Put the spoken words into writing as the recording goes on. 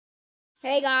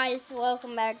Hey guys,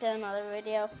 welcome back to another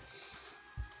video.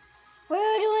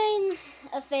 We're doing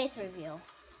a face reveal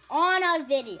on a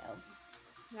video.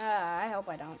 I hope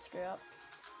I don't screw up.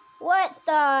 What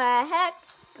the heck,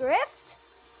 Griff?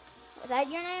 Is that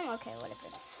your name? Okay, whatever.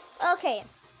 Okay,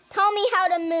 tell me how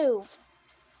to move.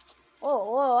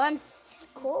 Whoa, I'm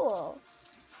cool.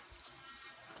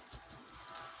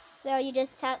 So you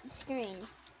just tap the screen.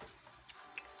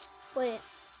 Wait,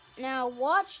 now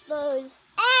watch those.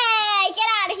 Hey, get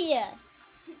out of here!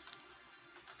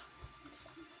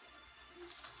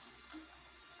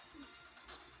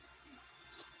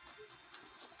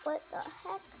 What the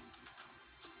heck?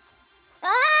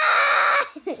 Ah!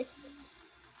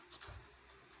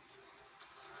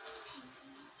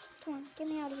 Come on, get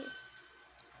me out of here.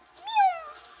 Meow!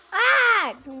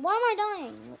 Ah! Why am I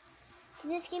dying?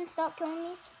 Did this game stop killing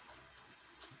me?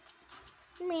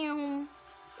 Meow.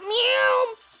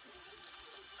 Meow!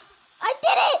 I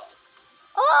did it!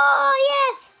 Oh,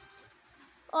 yes!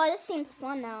 Oh, this seems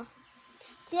fun now.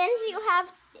 Since you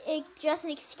have just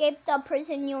escaped the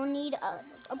prison, you'll need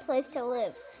a place to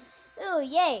live. Ooh,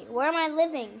 yay. Where am I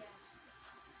living?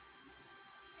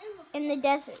 In the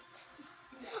deserts.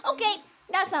 Okay,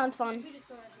 that sounds fun.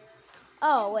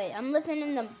 Oh, wait, I'm living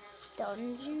in the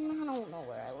dungeon? I don't know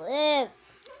where I live.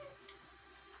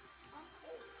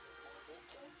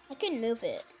 I can move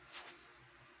it.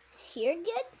 Is here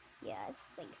good? Yeah, I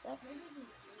think so.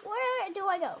 Where do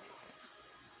I go?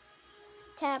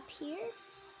 Tap here.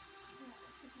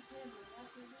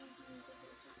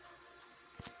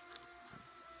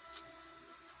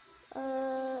 I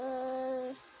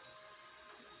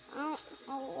don't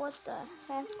know what the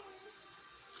heck.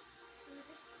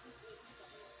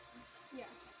 Yeah.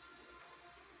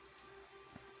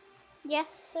 Yes,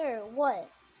 sir. What?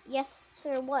 Yes,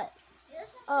 sir. What?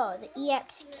 Oh, the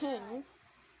EX King.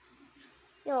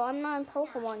 Yo, I'm not in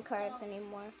Pokemon cards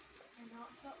anymore.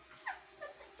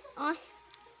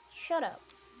 Shut up.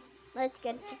 Let's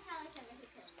get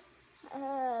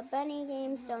Benny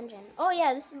Games Dungeon. Oh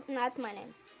yeah, that's my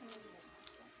name.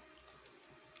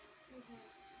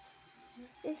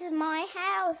 This is my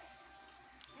house.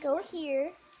 Go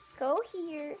here. Go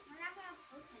here.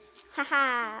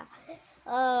 Haha.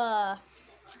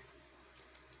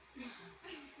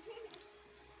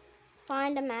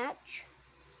 Find a match.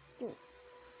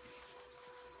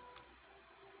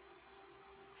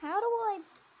 How do I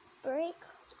break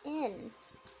in? It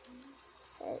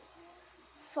says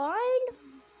find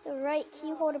the right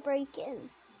keyhole to break in.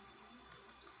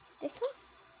 This one?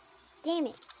 Damn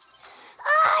it.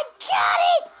 I got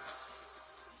it!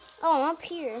 Oh, I'm up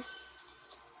here.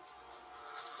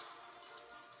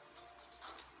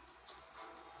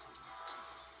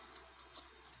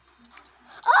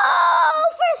 Oh,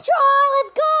 first try,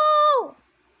 let's go!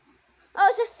 Oh,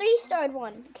 it's a 3-starred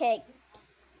one. Okay.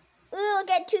 Ooh, I'll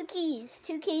get 2 keys.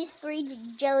 2 keys, 3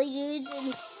 jelly dudes,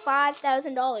 and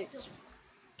 $5,000.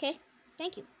 Okay,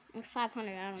 thank you. Or 500,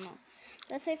 I don't know.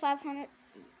 Let's say 500.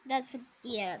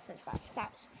 Yeah, that says 5.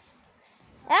 Stop.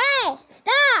 Hey,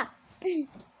 stop!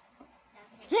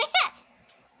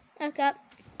 Okay,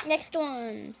 next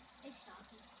one.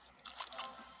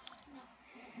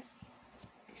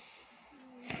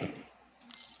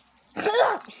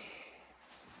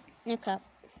 Okay.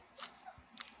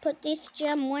 Put this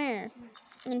gem where?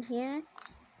 In here?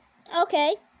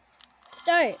 Okay.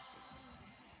 Start.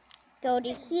 Go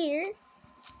to here.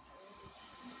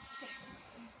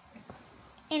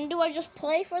 And do I just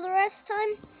play for the rest of the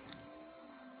time?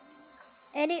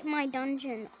 Edit my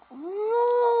dungeon.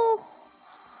 Oh.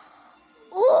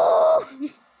 Ooh.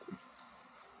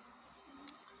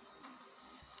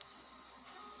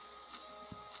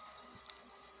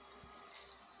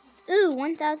 Ooh,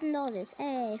 $1,000.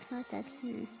 Hey,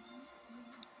 5,000.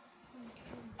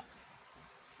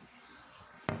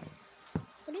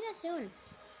 What are you guys doing?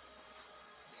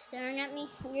 Staring at me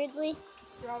weirdly?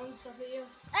 Throwing stuff at you.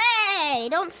 Hey,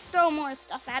 don't throw more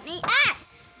stuff at me. Ah!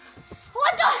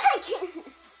 What the heck?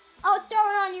 Oh, throw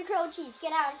it on your grilled cheese.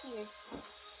 Get out of here.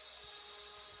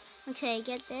 Okay,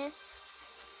 get this.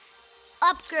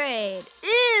 Upgrade.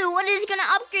 Ooh, what is it gonna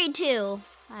upgrade to?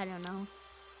 I don't know.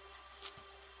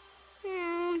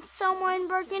 Someone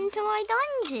broke into my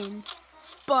dungeon.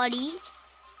 Buddy.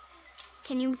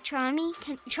 Can you try me?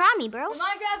 Try me, bro. The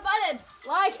Minecraft button.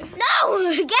 Like.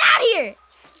 No! Get out of here!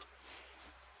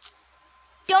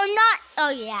 Don't not. Oh,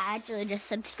 yeah, actually, just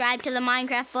subscribe to the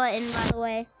Minecraft button, by the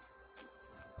way.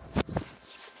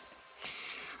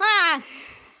 Ah!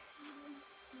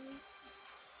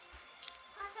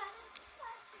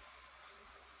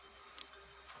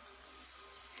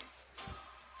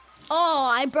 Oh,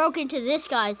 I broke into this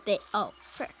guy's bit. Oh,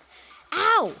 frick.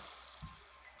 Ow!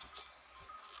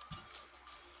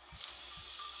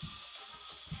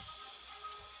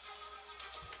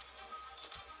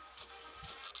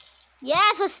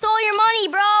 Yes, I stole your money,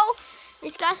 bro.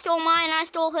 This guy stole mine and I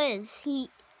stole his.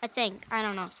 I think. I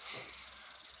don't know.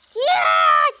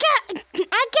 Yeah,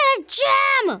 I get a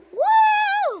gem.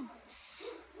 Woo!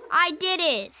 I did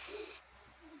it.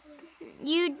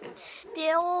 You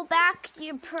steal back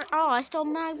your oh, I stole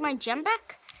my gem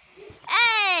back?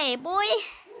 Hey, boy.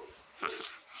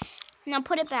 Now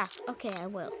put it back. Okay, I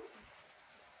will.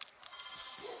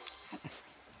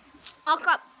 Lock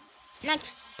up.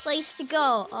 Next place to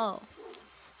go. Oh.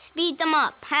 Speed them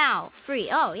up. How? Free.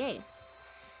 Oh, yay.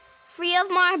 Free of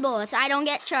marbles. I don't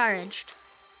get charged.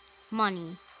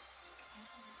 Money.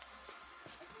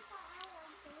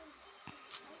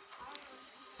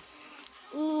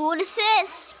 Ooh, what is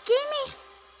this? Gimme.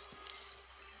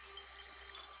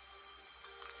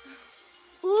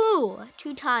 Ooh,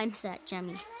 2 times that,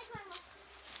 Jemmy.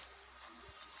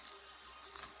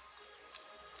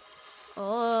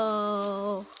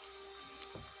 Oh.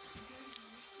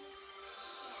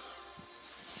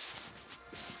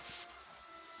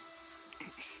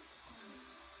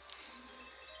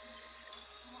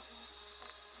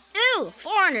 Ooh,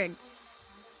 400.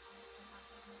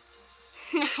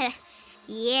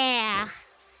 Yeah.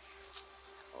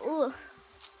 Ooh.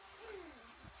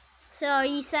 So are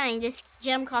you saying this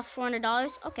gem costs $400?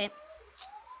 Okay.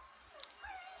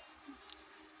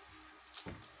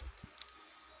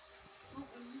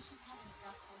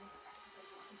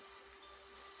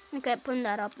 Okay, putting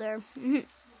that up there.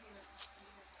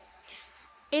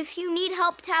 If you need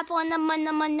help, tap on the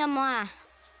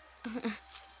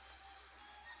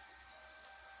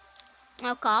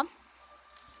Okay.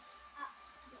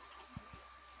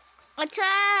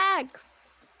 Attack!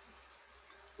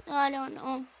 I don't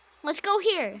know. Let's go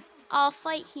here. I'll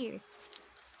fight here.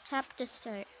 Tap to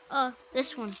start. Oh,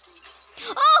 this one.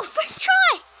 Oh, first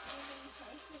try!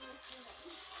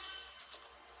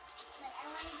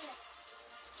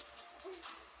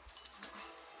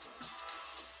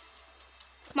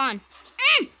 Come on.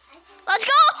 Let's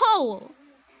go!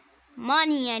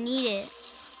 Money, I need it.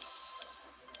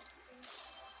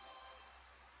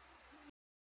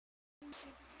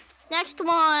 Next one.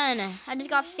 I just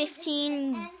got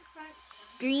 15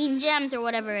 green gems or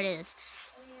whatever it is.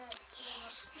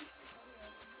 Yes.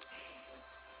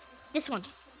 This one.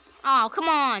 Oh, come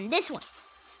on. This one.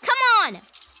 Come on.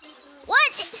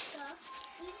 What?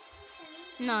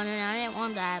 No, I didn't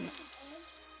want that.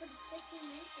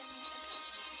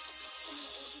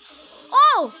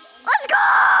 Oh, let's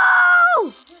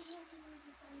go!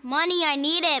 Money, I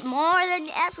need it more than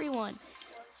everyone.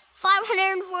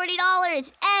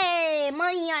 $540. Hey,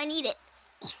 money, I need it.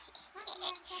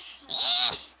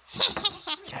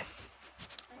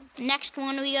 Next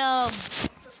one we go.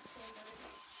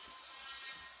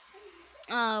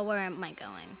 Where am I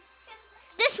going?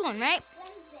 This one, right?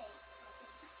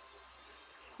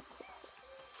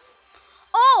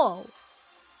 Oh!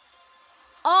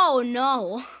 Oh,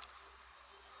 no.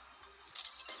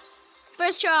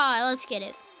 First try, let's get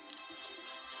it.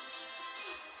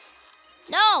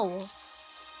 No!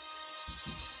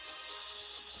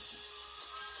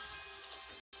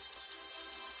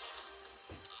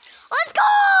 Let's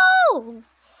go!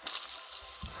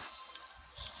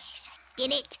 Yes, I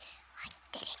did it. I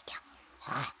did it.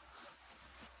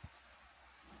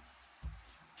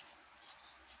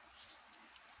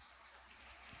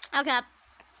 Okay.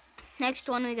 Next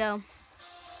one we go.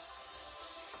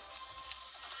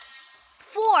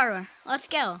 4. Let's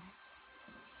go.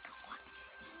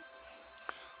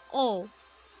 Oh.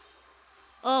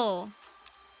 Oh.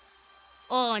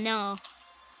 Oh, no.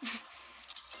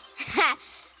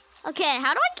 Okay,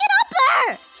 how do I get up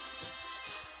there?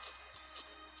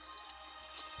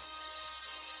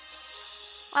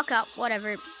 Okay,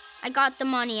 whatever. I got the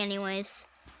money anyways.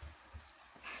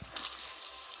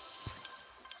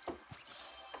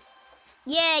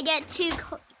 Yeah, I get 2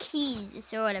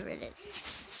 keys or whatever it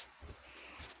is.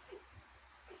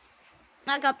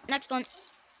 Back up, next one.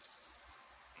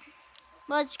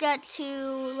 Let's get to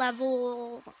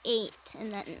level 8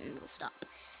 and then we'll stop.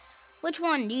 Which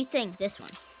one do you think? This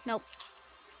one? Nope.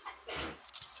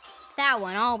 That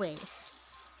one, always.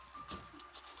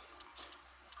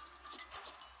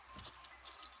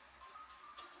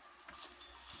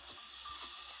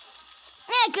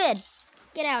 Yeah, good.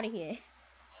 Get out of here.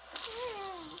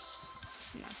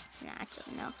 No,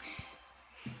 actually, no.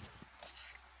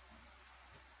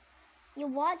 You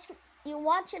watch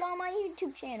it on my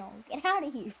YouTube channel. Get out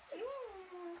of here.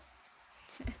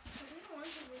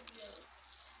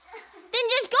 Then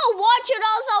just go watch it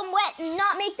else on wet and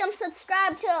not make them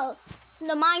subscribe to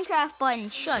the Minecraft button.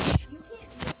 Shush.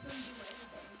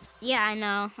 Yeah, I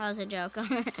know. That was a joke.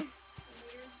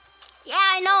 Yeah,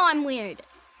 I know I'm weird.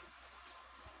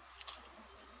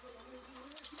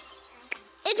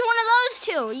 one of those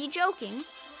two. Are you joking?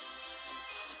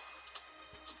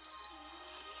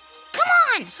 Come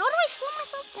on! How do I slow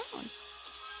myself down?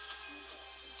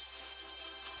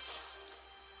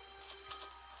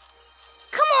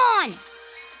 Come on!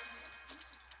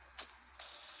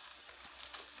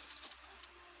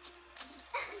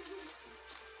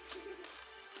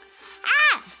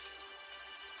 Ah!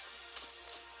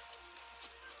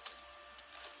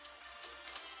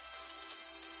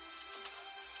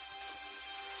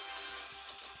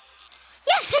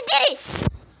 Yes, I did it!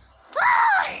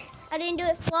 Ah! I didn't do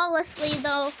it flawlessly,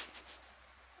 though.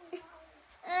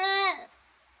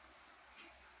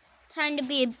 Time to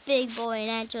be a big boy and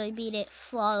actually beat it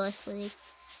flawlessly.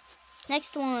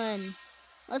 Next one.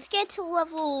 Let's get to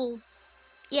level...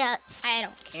 Yeah, I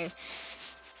don't care.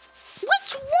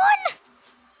 Which one?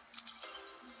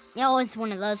 No, it's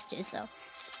one of those two, so.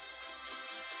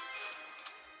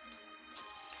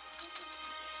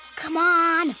 Come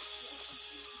on.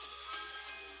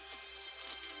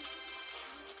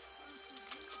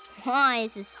 Why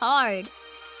is this hard?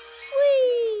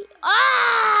 Whee!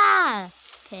 Ah!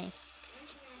 Okay.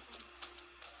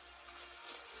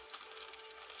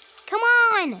 Come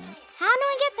on! How do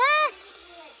I get past?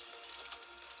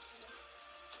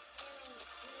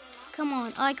 Come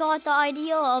on, I got the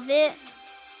idea of it.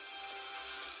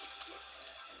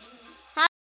 How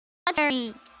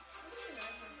do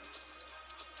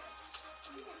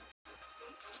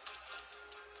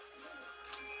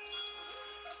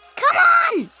Come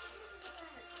on!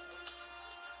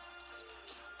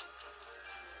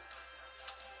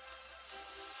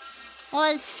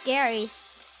 Well, it's scary.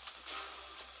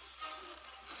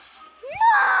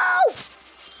 No!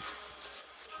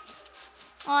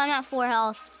 Oh, I'm at 4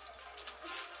 health.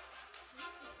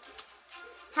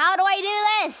 How do I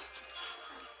do this?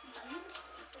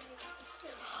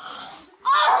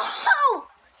 Oh!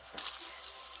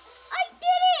 I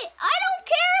did it! I don't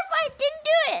care if I didn't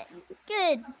do it.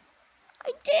 Good.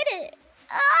 I did it.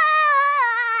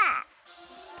 Ah!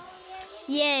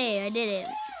 Yay, I did it.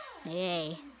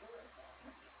 Yay.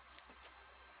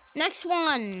 Next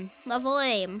one. Level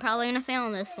 8. I'm probably going to fail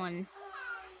on this one.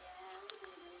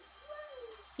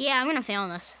 Yeah, I'm going to fail on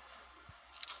this.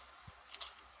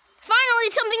 Finally,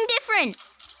 something different.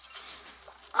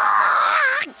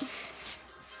 Ah!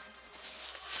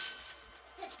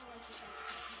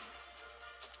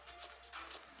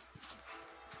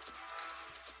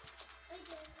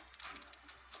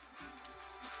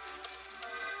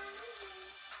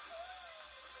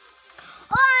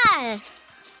 Ah!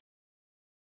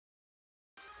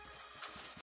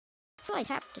 So I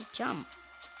have to jump.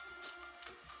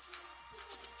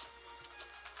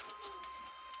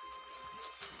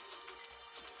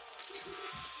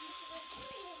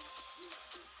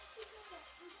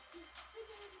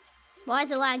 Why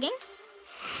is it lagging?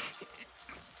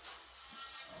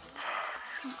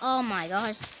 Oh my gosh,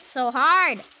 it's so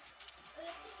hard.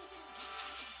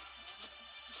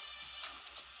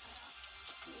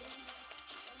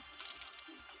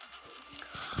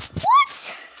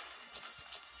 What?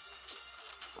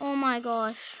 Oh my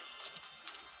gosh.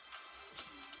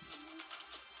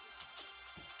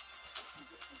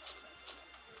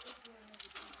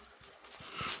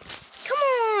 Come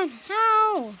on,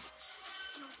 how?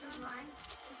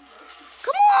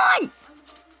 Come on!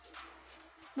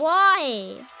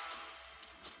 Why?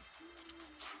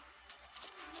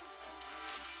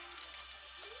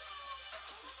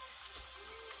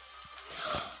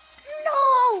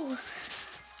 No!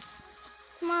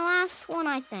 It's my last one,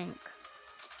 I think.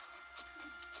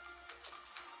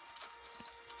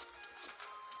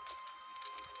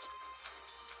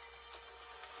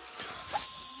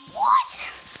 What?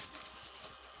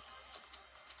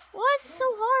 Why is it so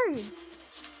hard?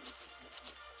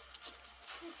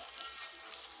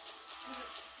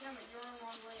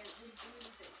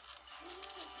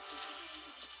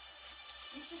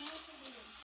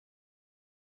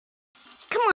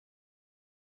 Come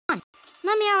on.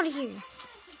 Let me out of here.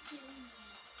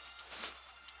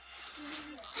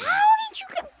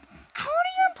 How are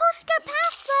you supposed to get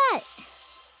past that?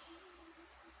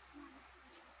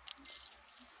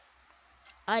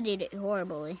 I did it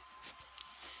horribly.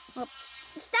 Oh,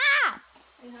 stop!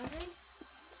 Are you hungry?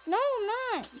 No, I'm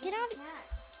not. Get out of here.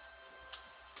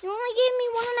 You only gave me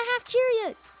 1.5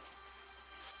 Cheerios.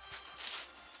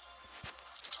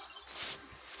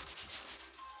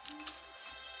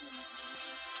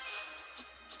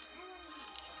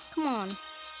 Come on.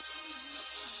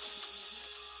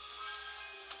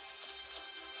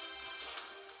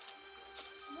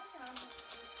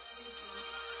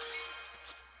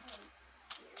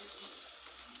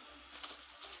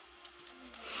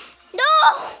 No!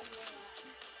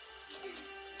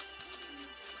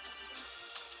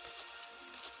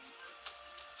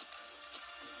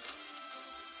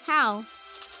 How?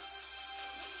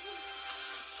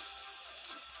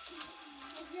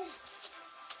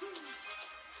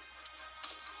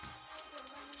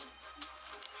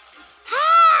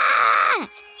 Ah!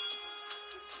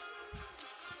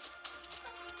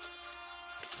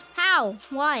 How?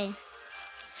 Why?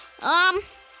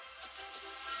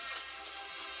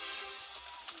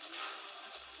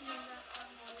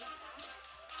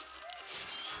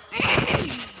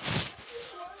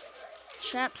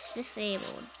 Traps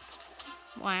disabled.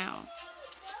 Wow.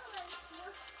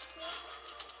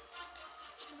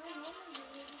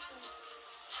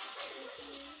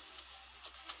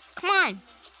 Come on.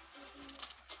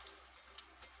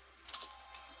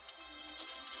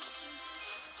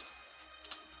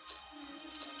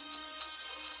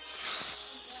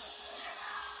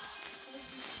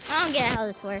 I don't get how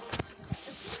this works.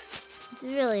 It's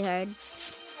really hard.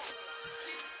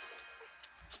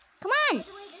 Come on.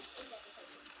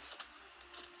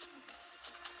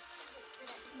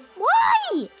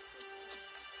 Why?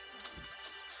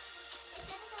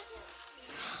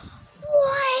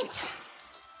 What?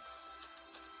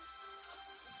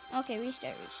 Okay,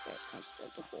 restart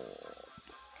the whole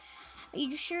thing. Are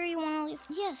you sure you want to leave?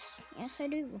 Yes, I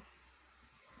do.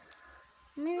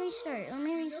 Let me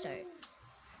restart.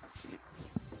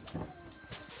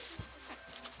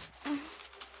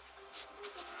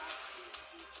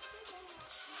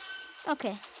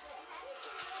 Okay.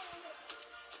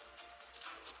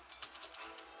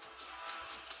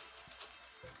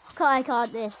 Okay, I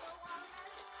got this.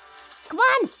 Come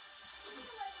on!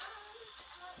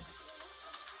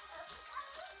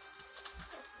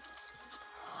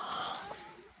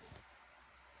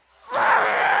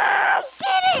 I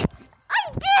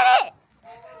did it!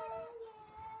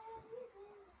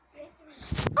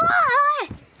 Ah!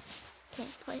 Okay,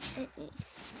 play it.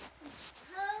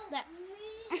 There.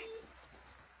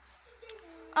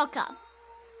 Okay.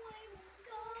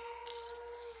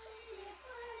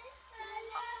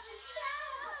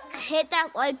 Hit that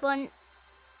like button,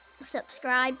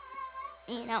 subscribe,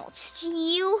 and I'll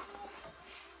see you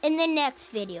in the next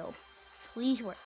video. Please work.